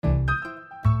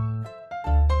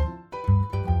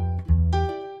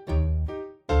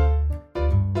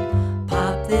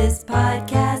this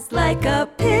podcast like a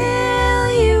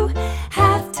pill. You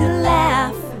have to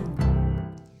laugh.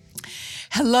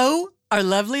 Hello, our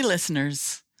lovely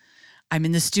listeners. I'm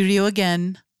in the studio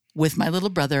again with my little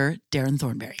brother, Darren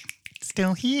Thornberry.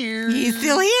 Still here. He's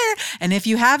still here. And if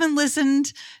you haven't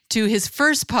listened to his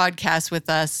first podcast with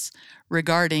us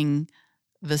regarding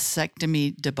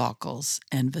vasectomy debacles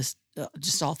and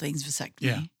just all things vasectomy.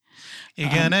 Yeah. You're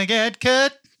gonna get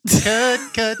cut. You're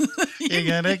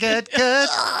gonna get cut.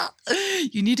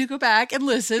 You need to go back and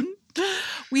listen.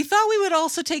 We thought we would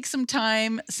also take some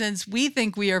time, since we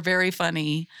think we are very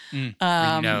funny.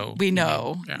 We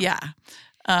know. Yeah.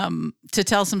 To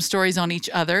tell some stories on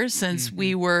each other, since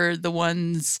we were the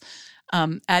ones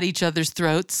at each other's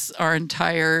throats our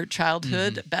entire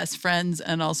childhood, best friends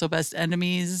and also best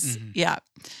enemies. Yeah.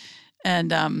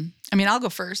 And I'll go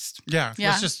first. Yeah.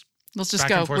 Let's just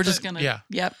go. We're just going to. Yeah.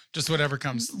 Yep. Just whatever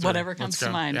comes through. Whatever comes to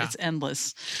mind. Yeah. It's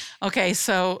endless. Okay.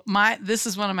 So this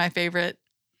is one of my favorite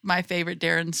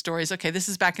Darren stories. Okay. This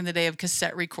is back in the day of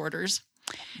cassette recorders.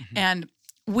 And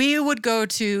we would go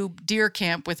to deer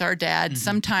camp with our dad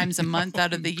sometimes a month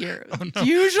out of the year. Oh, no.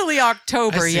 Usually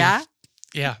October. Yeah.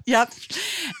 Yeah. Yep.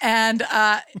 And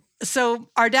so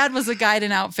our dad was a guide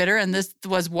and outfitter, and this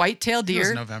was whitetail deer. It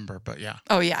was November, but yeah.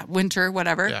 Oh, yeah. Winter,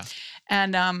 whatever. Yeah.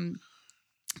 And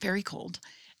very cold.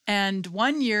 And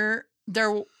one year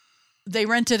they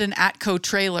rented an Atco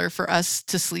trailer for us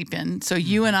to sleep in. So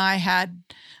you and I had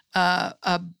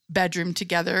a bedroom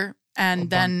together. And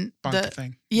then bunk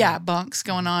thing. Yeah, bunks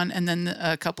going on. And then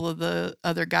a couple of the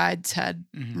other guides had,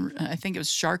 I think it was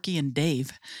Sharky and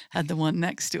Dave had the one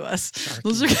next to us.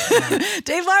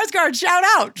 Dave Larsgaard, shout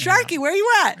out. Sharky, where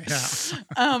you at?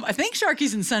 Yeah. I think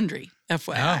Sharky's in Sundry,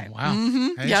 FYI. Oh, wow.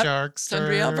 Hey, Sharksters.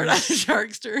 Sundry, Alberta,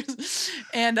 Sharksters.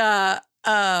 And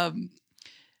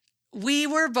we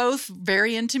were both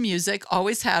very into music,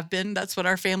 always have been. That's what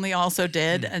our family also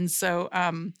did. And so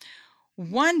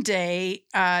one day,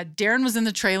 Darren was in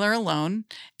the trailer alone,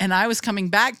 and I was coming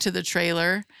back to the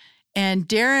trailer, and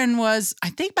Darren I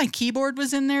think my keyboard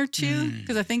was in there too,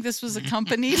 because I think this was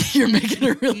accompanied. You're making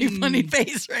a really funny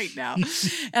face right now.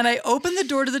 And I opened the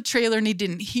door to the trailer, and he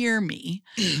didn't hear me,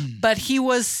 but he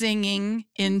was singing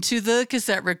into the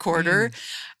cassette recorder.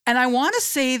 And I want to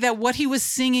say that what he was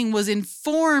singing was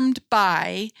informed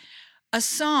by a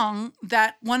song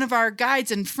that one of our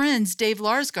guides and friends, Dave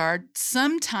Larsgaard,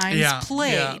 sometimes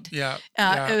played.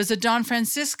 It was a Don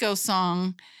Francisco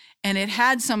song, and it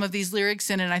had some of these lyrics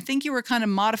in it. I think you were kind of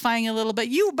modifying a little bit.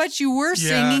 But you were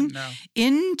singing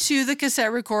into the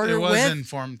cassette recorder. It was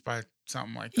informed by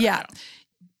something like that. Yeah.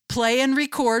 Play and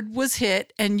record was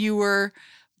hit, and you were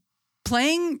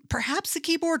playing perhaps the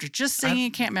keyboard or just singing. I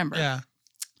can't remember. Yeah.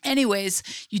 Anyways,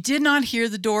 you did not hear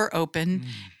the door open,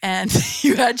 and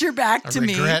you had your back to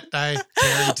me. I carry to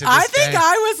this I think day.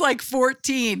 I was like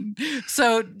 14.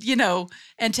 So,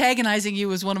 antagonizing you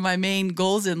was one of my main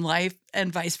goals in life,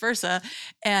 and vice versa.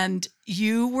 And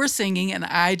you were singing, and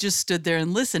I just stood there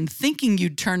and listened, thinking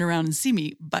you'd turn around and see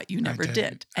me, but you never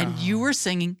did. And you were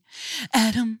singing,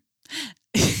 Adam,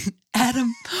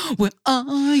 Adam, where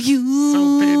are you?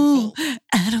 So painful.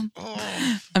 Adam.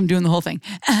 I'm doing the whole thing.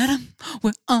 Adam,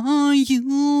 where are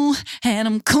you?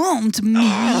 Adam, come to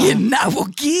me and I will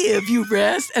give you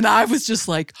rest. And I was just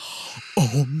like,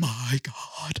 oh my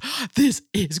God, this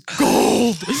is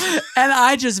gold. And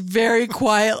I just very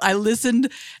quiet, I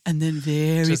listened and then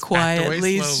very just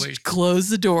quietly closed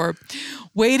the door.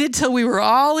 Waited till we were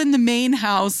all in the main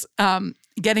house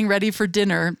getting ready for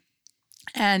dinner.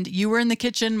 And you were in the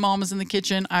kitchen, Mom was in the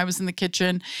kitchen, I was in the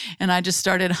kitchen, and I just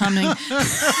started humming.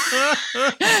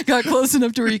 Got close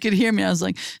enough to where you could hear me. I was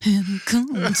like, and come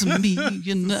to me, and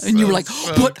you were like,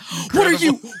 what are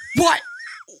you, what?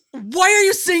 Why are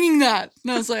you singing that?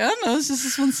 And I was like, I don't know, it's just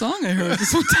this one song I heard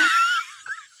this one time.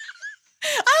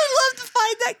 I would love to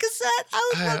find that cassette.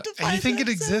 I would love to find that. You think it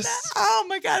exists? Oh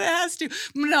my God, it has to.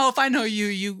 No, if I know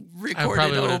you recorded over it. I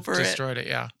probably would have destroyed it,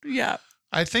 yeah. Yeah.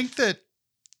 I think that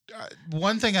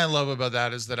one thing I love about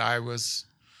that is that I was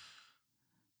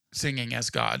singing as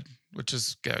God, which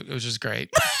is great.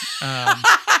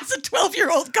 As a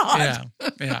 12-year-old God.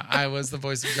 Yeah. I was the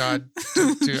voice of God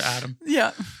to Adam.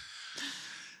 Yeah.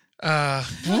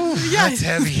 That's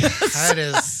heavy. That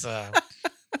is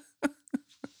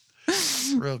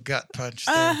real gut punch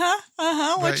there.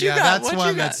 What you got? That's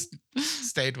one that's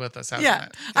stayed with us, hasn't it? Yeah.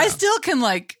 I still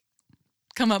can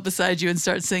come up beside you and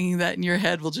start singing that, and your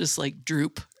head will just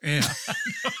droop. Yeah.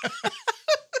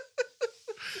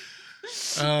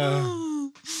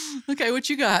 Okay, what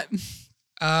you got?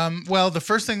 Well, the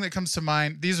first thing that comes to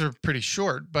mind, these are pretty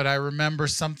short, but I remember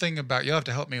something about, you'll have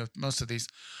to help me with most of these.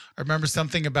 I remember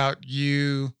something about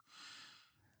you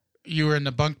you were in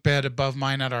the bunk bed above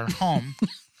mine at our home,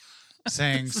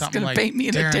 saying This is something gonna like paint me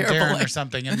in a Darren, terrible Darren light. or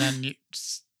something, and then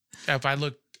if I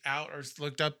looked out or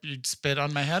looked up, you'd spit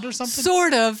on my head or something.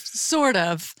 Sort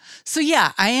of. So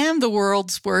yeah, I am the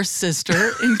world's worst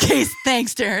sister. In case,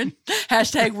 thanks, Darren.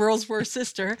 # world's worst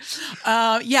sister.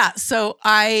 Yeah. So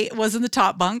I was in the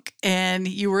top bunk, and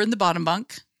you were in the bottom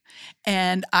bunk.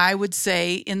 And I would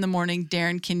say in the morning,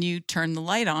 Darren, can you turn the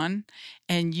light on?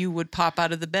 And you would pop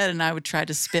out of the bed, and I would try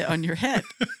to spit on your head.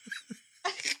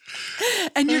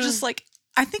 And you're just like,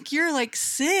 I think you're like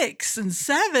 6 and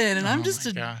 7, and I'm just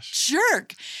a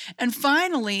jerk. And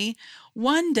finally,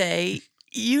 one day,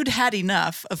 you'd had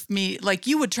enough of me. Like,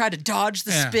 you would try to dodge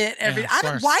the spit every.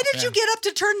 Why did you get up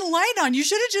to turn the light on? You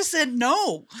should have just said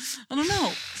no. I don't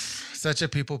know. Such a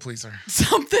people pleaser.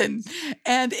 Something.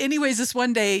 And anyways, this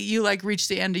one day, you like reached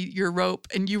the end of your rope,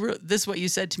 and this is what you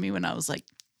said to me when I was like,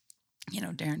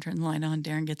 Darren, turn the light on.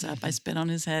 Darren gets up. I spit on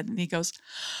his head, and he goes,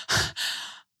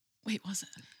 wait, was it?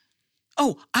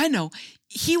 Oh, I know.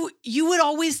 You would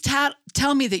always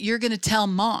tell me that you're going to tell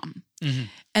mom. Mm-hmm.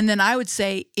 And then I would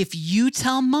say, if you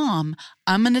tell mom,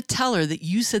 I'm going to tell her that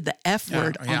you said the F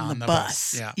word on the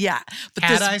bus. Yeah. But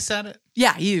I said it?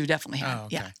 Yeah, you definitely had. Oh,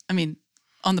 okay. Yeah. I mean,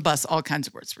 on the bus, all kinds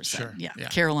of words were said. Sure. Yeah.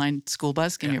 Caroline school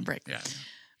bus, give me a break. Yeah.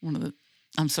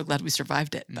 I'm so glad we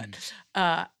survived it.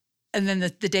 But and then the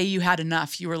day you had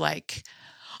enough, you were like,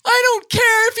 I don't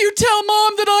care if you tell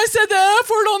mom that I said the F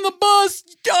word on the bus.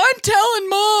 I'm telling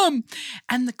mom.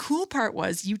 And the cool part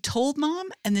was you told mom,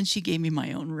 and then she gave me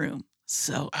my own room.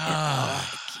 So,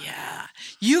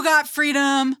 you got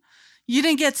freedom. You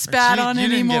didn't get spat on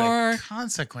anymore. You didn't get a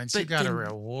consequence. You got a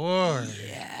reward.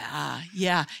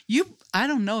 Yeah. I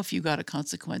don't know if you got a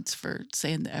consequence for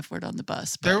saying the F word on the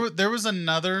bus. But there was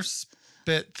another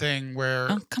spit thing where,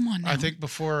 come on now. I think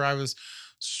before I was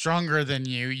stronger than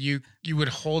you would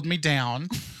hold me down,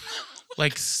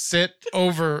 like sit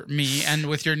over me, and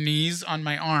with your knees on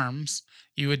my arms,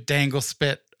 you would dangle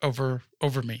spit over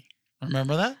me.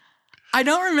 Remember that? I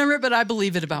don't remember it, but I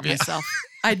believe it about myself.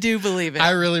 I do believe it. I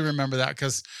really remember that,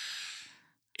 because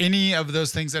any of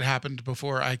those things that happened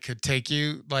before I could take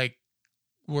you, like,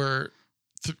 would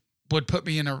put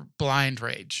me in a blind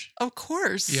rage. Of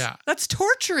course. Yeah. That's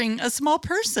torturing a small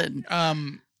person.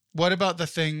 What about the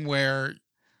thing where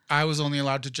I was only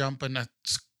allowed to jump in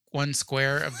one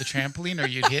square of the trampoline, or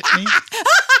you'd hit me?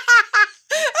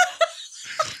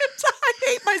 I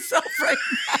hate myself right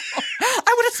now.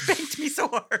 I would have spanked me so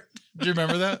hard. Do you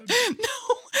remember that? No.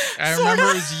 I remember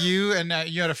it was you, and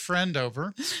you had a friend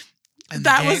over. And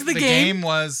that was the game? The game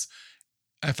was,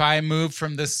 if I moved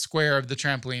from this square of the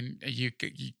trampoline, you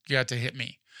got to hit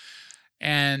me.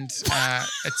 And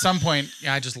at some point,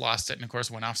 I just lost it, and of course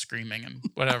went off screaming and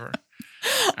whatever.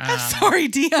 I'm sorry,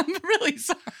 D. I'm really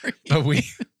sorry. But we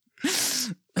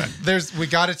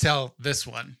got to tell this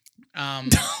one. No.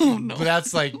 But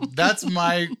that's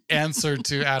my answer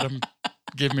to Adam,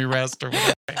 give me rest or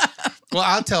whatever. Well,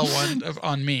 I'll tell one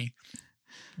on me.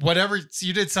 Whatever,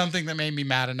 you did something that made me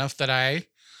mad enough that I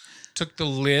took the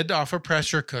lid off a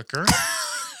pressure cooker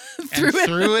and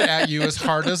threw it at you as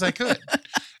hard as I could.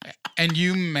 And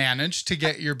you managed to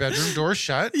get your bedroom door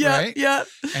shut, right? Yeah.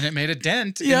 And it made a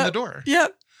dent in the door.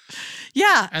 Yep.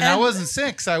 Yeah. And I wasn't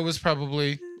 6. I was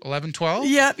probably 11, 12.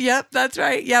 Yep. That's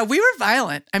right. Yeah, we were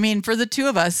violent. I mean, for the two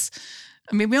of us,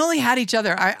 we only had each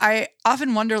other. I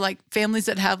often wonder, like, families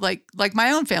that have like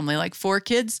my own family, like 4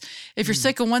 kids. If you're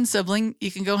sick of one sibling,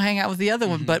 you can go hang out with the other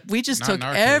one. But we just took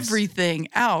everything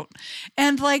out.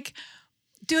 And like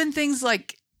doing things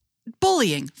like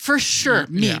bullying, for sure.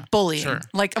 Bullying. Sure.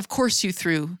 Like, of course you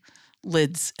threw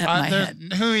lids at my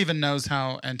head. Who even knows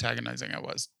how antagonizing I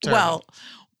was? Terrible. Well,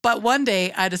 but one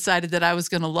day I decided that I was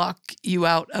going to lock you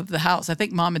out of the house. I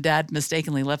think mom and dad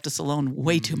mistakenly left us alone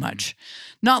way too much.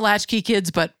 Not latchkey kids,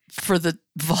 but for the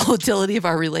volatility of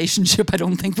our relationship, I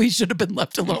don't think we should have been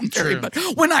left alone very much.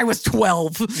 When I was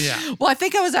 12. Yeah. Well, I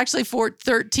think I was actually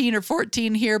 13 or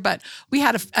 14 here, but we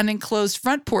had an enclosed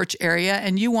front porch area,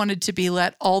 and you wanted to be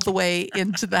let all the way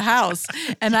into the house.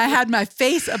 And I had my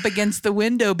face up against the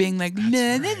window being like,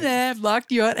 I've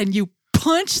locked you out. And you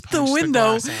punched the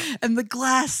window, and the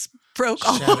glass broke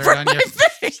all over my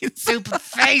face. Stupid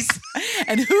face.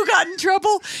 And who got in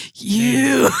trouble?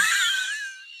 You.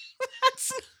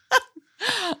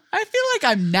 I feel like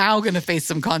I'm now going to face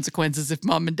some consequences if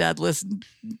mom and dad listen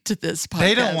to this podcast.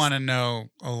 They don't want to know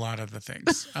a lot of the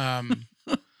things.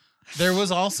 There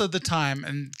was also the time,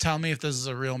 and tell me if this is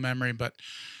a real memory, but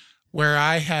where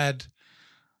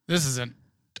this is an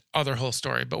other whole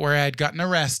story, but where I had gotten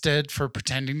arrested for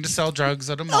pretending to sell drugs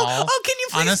at a mall. Can you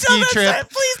please on a tell ski trip?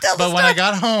 Please tell But when I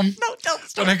got home, no, tell the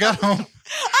story. When I got home,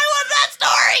 I want that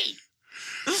story.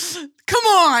 Come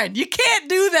on. You can't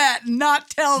do that and not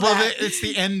tell Well, that. it's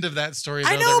the end of that story, though,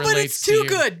 I know, that but relates it's to too you.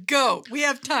 good. Go. We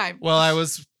have time. Well, I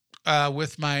was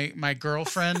with my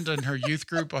girlfriend and her youth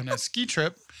group on a ski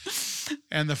trip.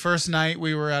 And the first night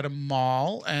we were at a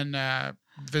mall and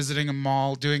visiting a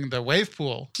mall, doing the wave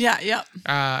pool. Yeah.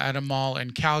 At a mall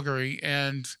in Calgary.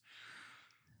 And,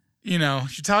 you know,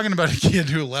 you're talking about a kid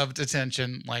who loved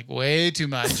attention like way too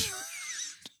much.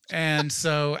 And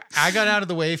so I got out of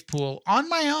the wave pool on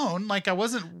my own. Like I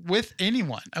wasn't with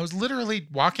anyone. I was literally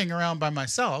walking around by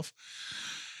myself.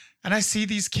 And I see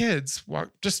these kids,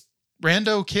 just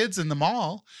rando kids in the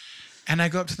mall. And I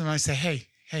go up to them and I say, hey,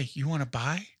 you want to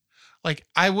buy? Like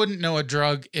I wouldn't know a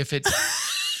drug if it...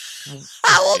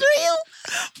 How old are you?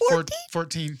 14.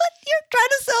 What? You're trying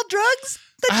to sell drugs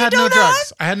that I you had don't no have?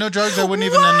 drugs. I had no drugs. I wouldn't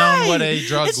even have known what a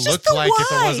drug It's just looked the like if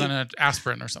it why. wasn't an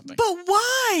aspirin or something. But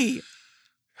why?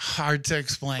 Hard to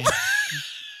explain.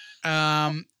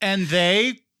 And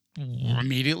they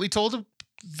immediately told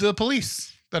the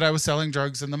police that I was selling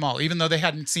drugs in the mall, even though they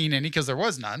hadn't seen any because there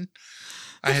was none.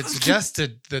 I had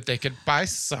suggested that they could buy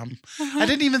some. I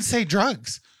didn't even say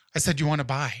drugs. I said, you want to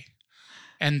buy?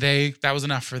 And that was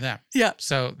enough for them. Yeah.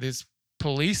 So these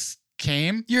police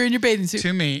came You're in your bathing suit.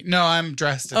 to me. No, I'm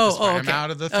dressed at this point. I'm okay. out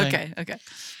of the thing. Okay.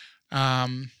 I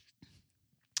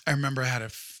remember I had a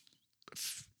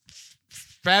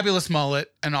fabulous mullet,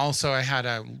 and also I had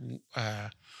a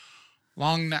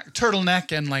long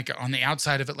turtleneck, and like on the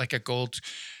outside of it, like a gold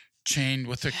chain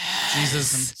with the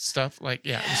Jesus and stuff. Like,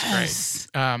 yeah, it was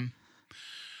great.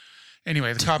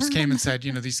 Anyway, the cops came and said,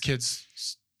 you know, these kids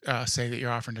say that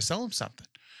you're offering to sell them something.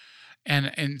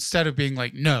 And instead of being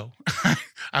like, no,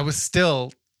 I was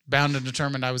still bound and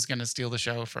determined I was going to steal the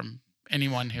show from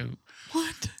anyone who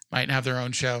might have their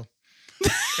own show.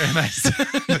 And I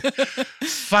said,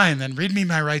 fine, then read me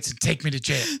my rights and take me to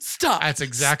jail. Stop. That's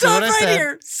exactly what I right said.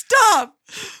 Here. Stop.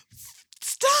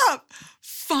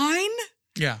 Fine.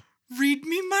 Yeah. Read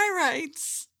me my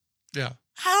rights. Yeah.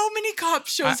 How many cop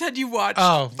shows had you watched?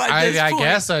 Oh, by this I point?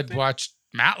 guess I'd watched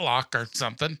Matlock or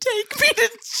something. Take me to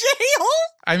jail.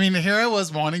 I mean, here I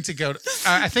was wanting to go.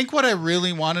 I think what I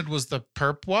really wanted was the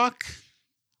perp walk,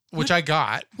 which I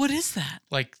got. What is that?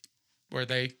 Like where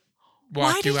they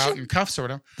walk you out in cuffs or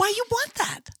whatever. Why you want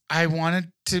that? I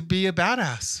wanted to be a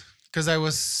badass because I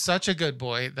was such a good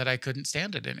boy that I couldn't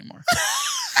stand it anymore.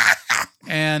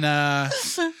 And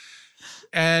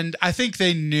I think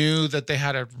they knew that they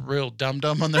had a real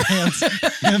dum-dum on their hands.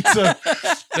 And so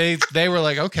they were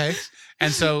like, okay.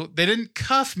 And so they didn't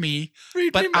cuff me,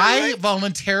 but I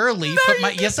voluntarily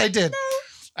yes, I did. No.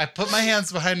 I put my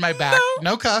hands behind my back.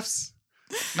 No cuffs.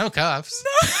 No cuffs.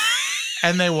 No.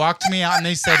 And they walked me out and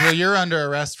they said, well, you're under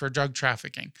arrest for drug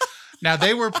trafficking. Now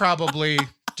they were probably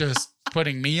just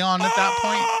putting me on at that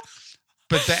point.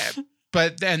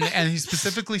 But he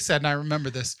specifically said, and I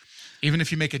remember this, even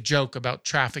if you make a joke about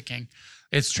trafficking,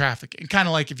 it's trafficking. Kind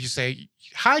of like if you say,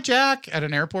 hi, Jack, at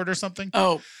an airport or something.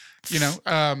 Oh. You know,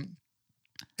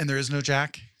 and there is no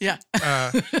Jack. Yeah.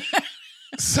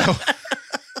 So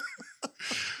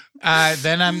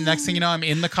then next thing you know, I'm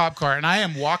in the cop car and I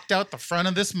am walked out the front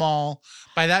of this mall.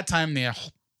 By that time,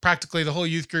 practically the whole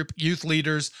youth group, youth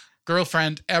leaders,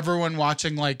 girlfriend, everyone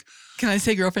watching like. Can I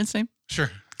say girlfriend's name?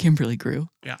 Sure. Kimberly Grew.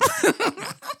 Yeah.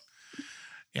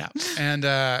 Yeah.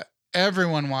 And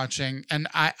everyone watching. And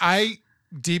I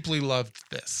deeply loved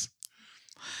this.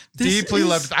 Deeply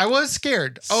loved it. I was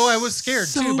scared. Oh, I was scared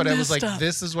too. But I was like,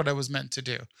 this is what I was meant to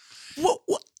do.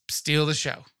 What? Steal the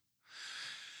show.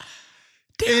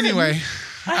 Darren, anyway.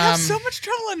 I have so much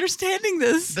trouble understanding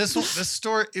this. This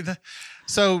story.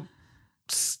 So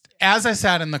as I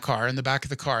sat in the back of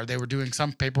the car, they were doing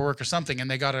some paperwork or something, and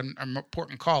they got an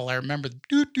important call. I remember,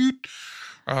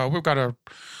 we've got a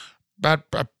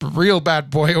real bad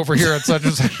boy over here at such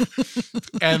and such.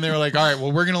 And they were like, all right,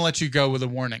 well, we're going to let you go with a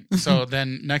warning. So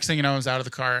then next thing you know, I was out of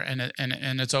the car and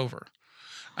it's over.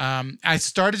 I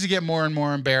started to get more and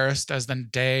more embarrassed as the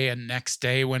day and next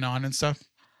day went on and stuff.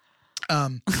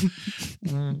 But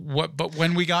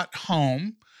when we got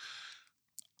home,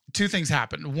 two things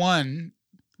happened. One,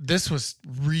 this was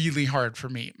really hard for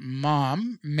me.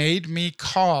 Mom made me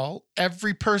call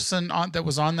every person that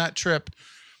was on that trip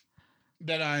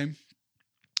that I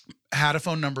had a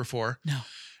phone number for. No.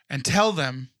 And tell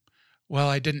them, well,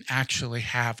 I didn't actually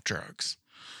have drugs.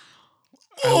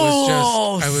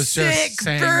 I was just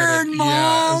saying burn, that.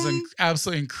 Yeah, it was an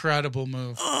absolutely incredible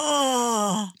move.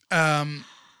 Oh.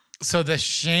 So the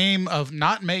shame of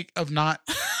not being not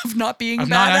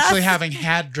actually having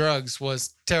had drugs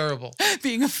was terrible.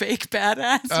 Being a fake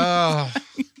badass. Oh,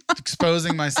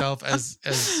 exposing myself as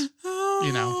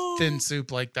thin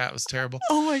soup like that was terrible.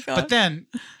 Oh my God. But then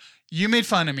you made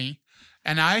fun of me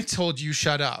and I told you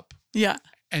shut up. Yeah.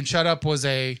 And shut up was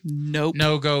a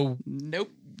no-go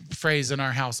phrase in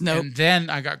our house. Nope. And then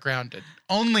I got grounded.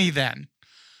 Only then.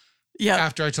 Yeah.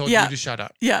 After I told you to shut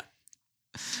up. Yeah.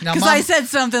 Now, because I said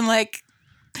something like,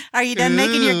 "Are you done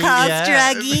making your calls,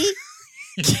 druggy?"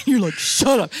 You're like,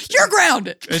 "Shut up. You're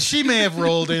grounded." She may have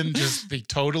rolled in just the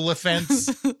total offense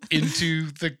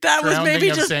into the that was maybe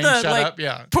of just saying the, shut like, up.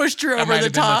 Yeah. Pushed her over the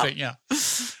top. Yeah.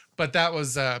 But that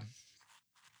was a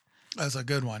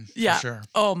good one. Yeah. For sure.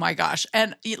 Oh my gosh.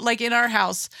 And like in our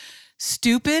house,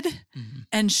 stupid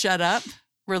and shut up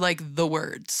were like the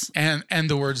words. And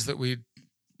the words that we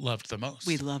loved the most.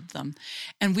 We loved them.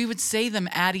 And we would say them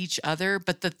at each other.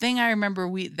 But the thing I remember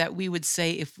that we would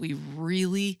say if we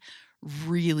really,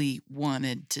 really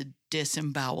wanted to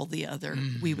disembowel the other,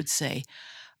 we would say,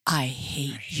 "I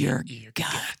hate your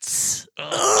guts."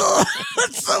 Oh,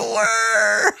 that's the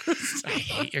worst. I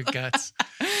hate your guts.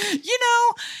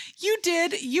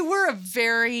 You were a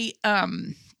very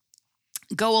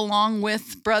go along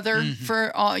with brother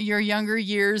for all your younger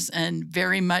years, and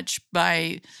very much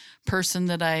by person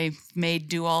that I made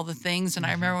do all the things. And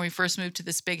I remember when we first moved to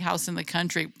this big house in the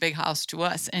country, big house to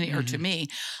us, or to me,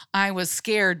 I was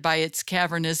scared by its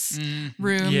cavernous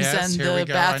rooms and the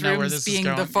bathrooms being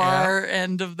the far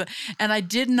end of and I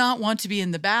did not want to be in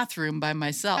the bathroom by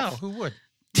myself. Oh, who would?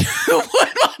 Who would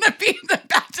want to be in the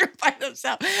bathroom by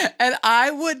themselves? And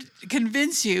I would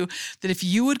convince you that if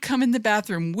you would come in the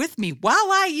bathroom with me while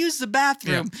I use the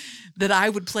bathroom, that I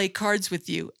would play cards with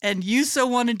you. And you so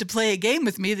wanted to play a game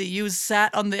with me that you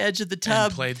sat on the edge of the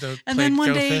tub. And then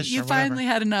one day you finally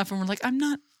had enough and were like, I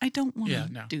don't want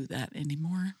to do that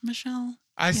anymore, Michelle.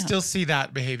 I still see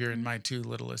that behavior in my two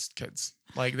littlest kids.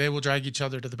 Like they will drag each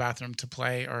other to the bathroom to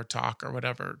play or talk or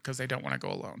whatever because they don't want to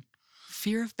go alone.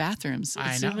 Fear of bathrooms.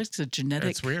 I know. It's a genetic.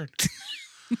 It's weird.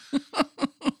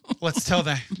 Let's tell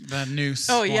the news.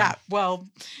 Oh, yeah. Well,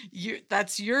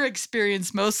 that's your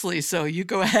experience mostly, so you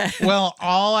go ahead. Well,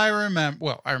 I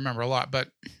remember a lot,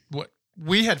 but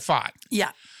we had fought.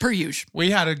 Yeah, per usual. We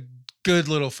had a good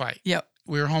little fight. Yep.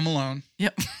 We were home alone.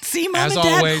 Yep. See, Mom as and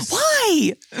Dad, always,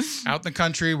 why? Out in the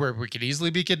country where we could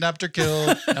easily be kidnapped or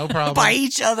killed. No problem. By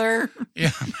each other.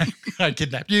 Yeah. I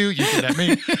kidnap you. You kidnap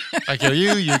me. I kill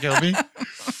you. You kill me.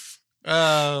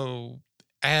 Oh.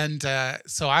 And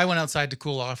so I went outside to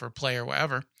cool off or play or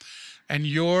whatever. And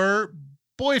your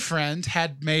boyfriend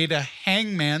had made a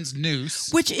hangman's noose.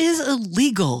 Which is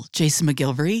illegal, Jason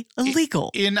McGilvery.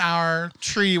 Illegal. In our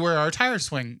tree where our tire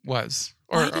swing was.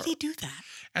 Why did he do that?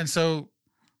 And so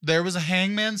there was a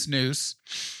hangman's noose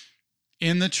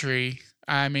in the tree.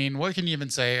 I mean, what can you even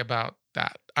say about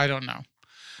that? I don't know.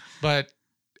 But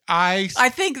I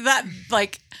think that,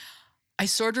 like, I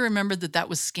sort of remembered that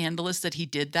was scandalous that he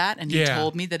did that. And he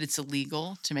told me that it's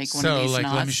illegal to make one of these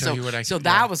knots. Let me show you what I can do.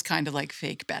 That was kind of like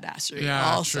fake badassery.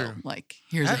 Yeah, also, true. Like,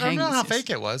 here's a hangman's noose. I don't know how fake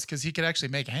it was because he could actually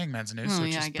make a hangman's noose,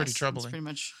 which is pretty troubling. Pretty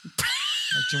much.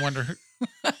 Makes you wonder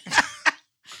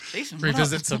Jason,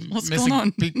 revisit some What's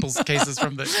missing people's cases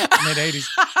from the mid-'80s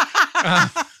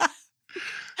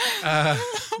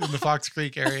in the Fox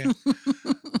Creek area.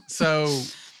 So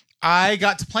I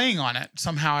got to playing on it.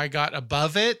 Somehow I got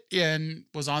above it and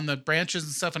was on the branches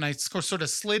and stuff, and I sort of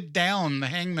slid down the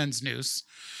hangman's noose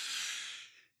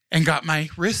and got my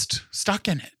wrist stuck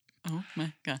in it. Oh,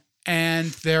 my God.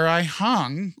 And there I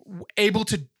hung, able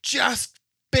to just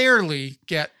barely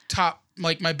get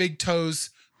like my big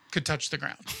toes could touch the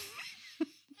ground.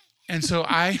 And so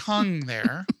I hung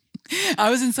there. I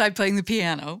was inside playing the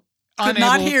piano. Could unable,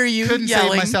 not hear you couldn't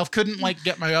yelling. save myself, couldn't like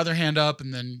get my other hand up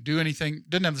and then do anything.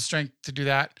 Didn't have the strength to do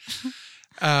that.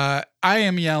 I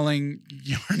am yelling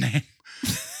your name.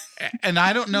 And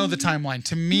I don't know the timeline.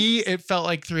 To me, it felt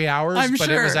like 3 hours, but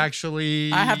it was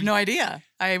actually... I have no idea.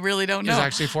 I really don't know. It was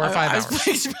actually 4 or 5 hours. I was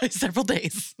playing by several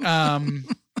days.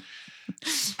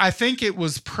 I think it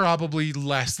was probably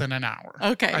less than an hour.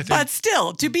 Okay, but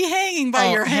still, to be hanging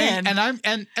by your hand.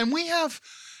 And we have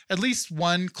at least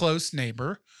one close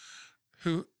neighbor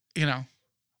who,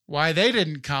 why they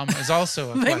didn't come is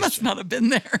also a question. They must not have been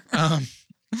there.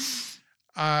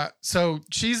 So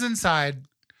she's inside,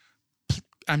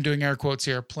 I'm doing air quotes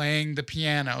here, playing the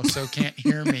piano, so can't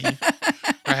hear me,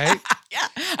 right? Yeah,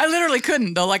 I literally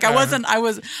couldn't though. Like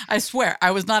I swear,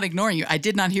 I was not ignoring you. I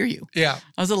did not hear you. Yeah.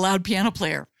 I was a loud piano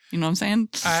player. You know what I'm saying?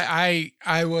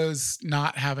 I was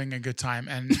not having a good time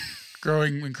and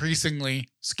growing increasingly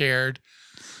scared.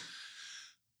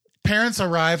 Parents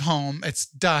arrive home. It's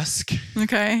dusk.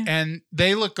 Okay. And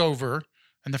they look over,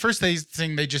 and the first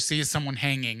thing they just see is someone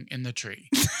hanging in the tree.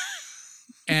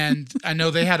 And I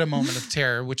know they had a moment of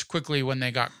terror, which quickly, when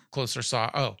they got closer, saw,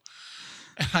 oh.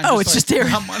 It's just Darren.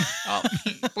 Someone help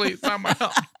me, please, someone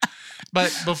help me.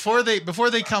 But before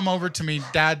they come over to me,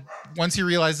 Dad, once he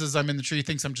realizes I'm in the tree, he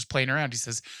thinks I'm just playing around. He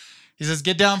says,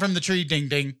 get down from the tree, ding,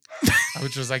 ding,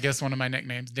 which was, I guess, one of my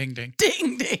nicknames, ding, ding.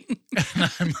 Ding, ding.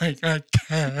 And I'm like, I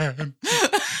can't.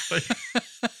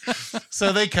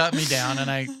 So they cut me down,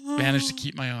 and I managed to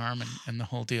keep my arm and the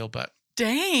whole deal. But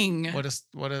dang, what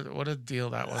a deal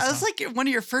that was. That was like one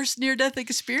of your first near-death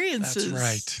experiences.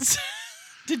 That's right.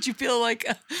 Did you feel like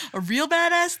a real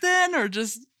badass then, or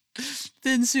just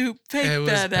thin soup fake badass? It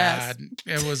was bad.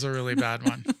 It was a really bad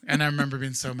one. And I remember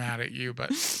being so mad at you.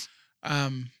 But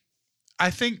I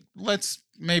think let's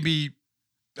maybe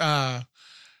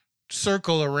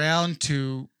circle around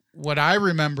to what I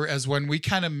remember as when we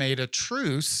kind of made a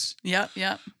truce. Yep.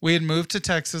 We had moved to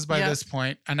Texas by this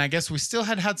point, and I guess we still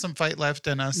had some fight left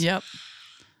in us. Yep.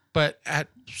 But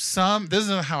this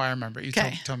is how I remember. You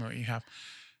tell me what you have.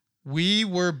 We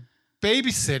were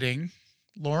babysitting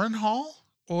Lauren Hall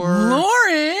or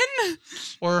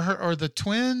the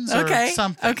twins or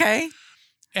something. Okay.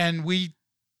 And we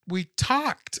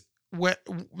talked. This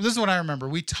is what I remember.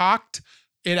 We talked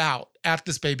it out at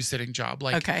this babysitting job.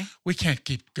 Like, we can't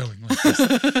keep going like this.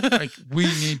 Like, we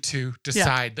need to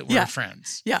decide that we're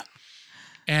friends. Yeah.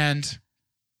 And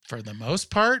for the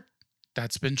most part,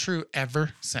 that's been true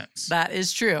ever since. That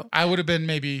is true. I would have been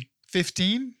maybe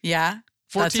 15. Yeah.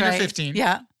 14 or 15.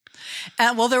 Yeah.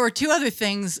 Well, there were two other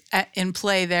things in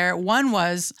play there. One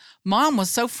was Mom was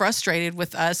so frustrated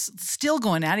with us still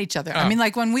going at each other. I mean,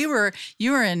 like when you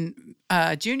were in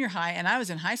junior high and I was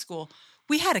in high school,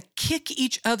 we had to kick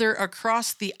each other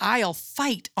across the aisle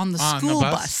fight on the school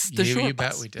bus. The short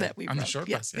bus. You bet we did. On the short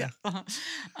bus, yeah.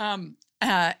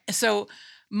 So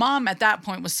Mom at that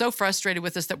point was so frustrated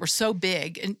with us that we're so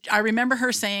big. And I remember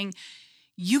her saying,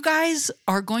 you guys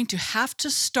are going to have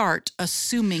to start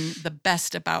assuming the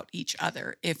best about each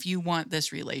other if you want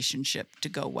this relationship to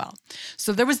go well.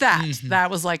 So there was that. Mm-hmm. That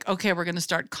was like, okay, we're going to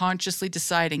start consciously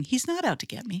deciding he's not out to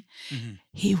get me. Mm-hmm.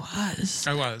 He was.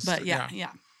 I was. But yeah.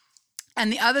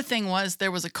 And the other thing was there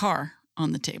was a car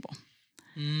on the table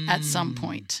at some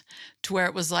point to where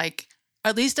it was like,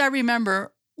 at least I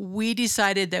remember we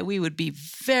decided that we would be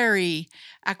very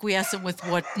acquiescent with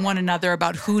one another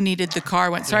about who needed the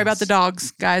car. Sorry about the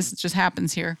dogs, guys. It just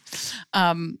happens here.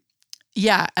 And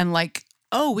like,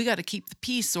 we got to keep the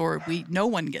peace, or no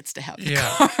one gets to have the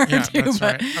car. Yeah, that's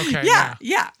right. Okay.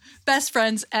 Yeah. Best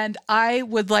friends. And I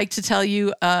would like to tell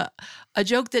you a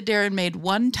joke that Darren made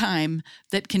one time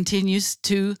that continues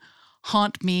to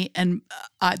haunt me and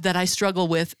that I struggle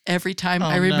with every time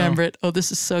I remember it. Oh,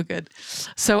 this is so good.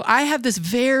 So I have this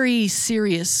very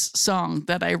serious song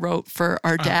that I wrote for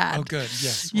our dad. Oh, good.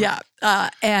 Yes. Yeah.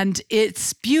 And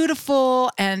it's beautiful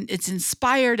and it's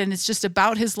inspired and it's just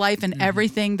about his life and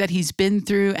everything that he's been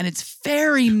through. And it's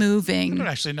very moving. I don't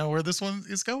actually know where this one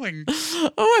is going.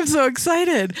 Oh, I'm so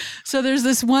excited. So there's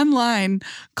this one line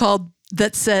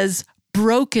that says,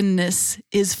 brokenness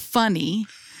is funny.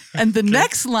 And the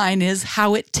next line is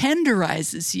how it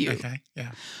tenderizes you. Okay,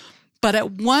 yeah. But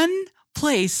at one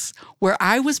place where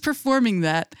I was performing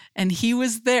that and he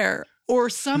was there, or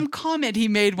some comment he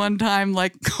made one time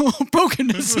like,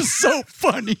 brokenness is so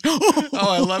funny.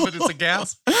 I love it. It's a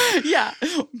gasp. Yeah,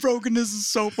 brokenness is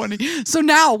so funny. So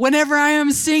now whenever I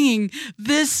am singing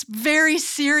this very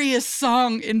serious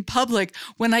song in public,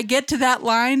 when I get to that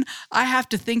line, I have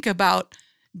to think about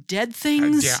dead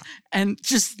things and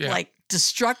just like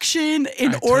destruction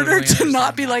in order to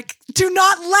not be like, do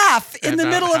not laugh in the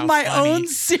middle of my own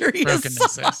serious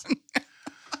song.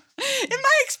 In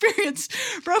my experience,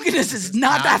 brokenness is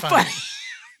not that funny.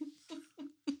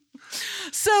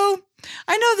 So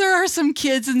I know there are some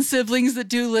kids and siblings that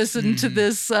do listen to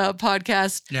this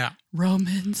podcast. Yeah.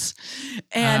 Romans.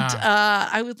 And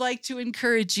I would like to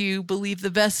encourage you, believe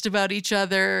the best about each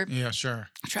other. Yeah, sure.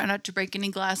 Try not to break any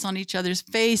glass on each other's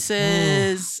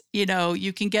faces. Ooh. You know,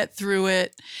 you can get through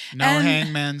it. No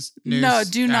hangman's noose. No,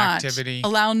 do not. Activity.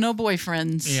 Allow no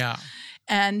boyfriends. Yeah.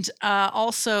 And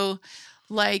also,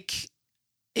 like,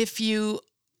 if you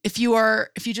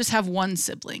just have one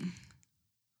sibling,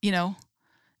 you know,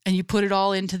 and you put it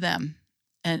all into them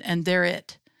and they're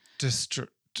it.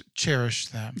 Cherish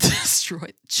them.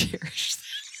 Cherish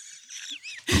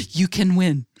them. You can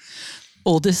win.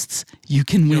 Oldest, you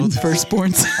can win.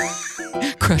 Firstborns,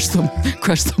 crush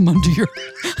them under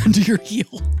your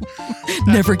heel.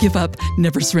 Never give up,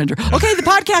 never surrender. Okay, the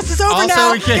podcast is over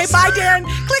now. Okay, bye, Darren.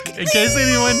 Click. In case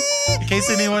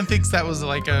anyone thinks that was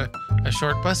like a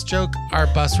short bus joke, our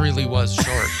bus really was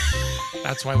short.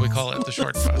 That's why we call it the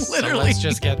short bus. Literally. So let's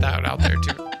just get that out there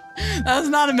too. That was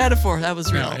not a metaphor. That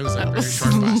was real. No, it was a That very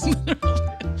short bus.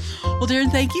 Well,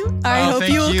 Darren, thank you. I hope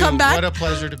thank you will come back. What a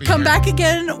pleasure to be Come here. back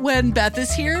again when Beth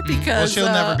is here because Well,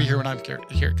 she'll never be here when I'm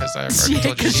here because I've already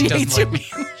told you she hates doesn't you.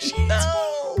 like me.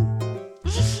 No.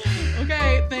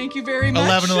 Okay, thank you very much.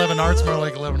 11:11 arts more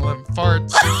like 11:11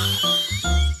 farts.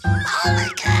 Oh my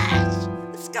gosh.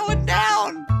 It's going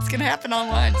down. It's going to happen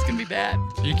online. It's going to be bad.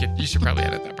 You should probably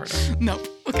edit that part out. Nope.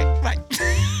 Okay, bye.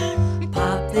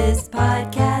 Pop this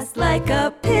podcast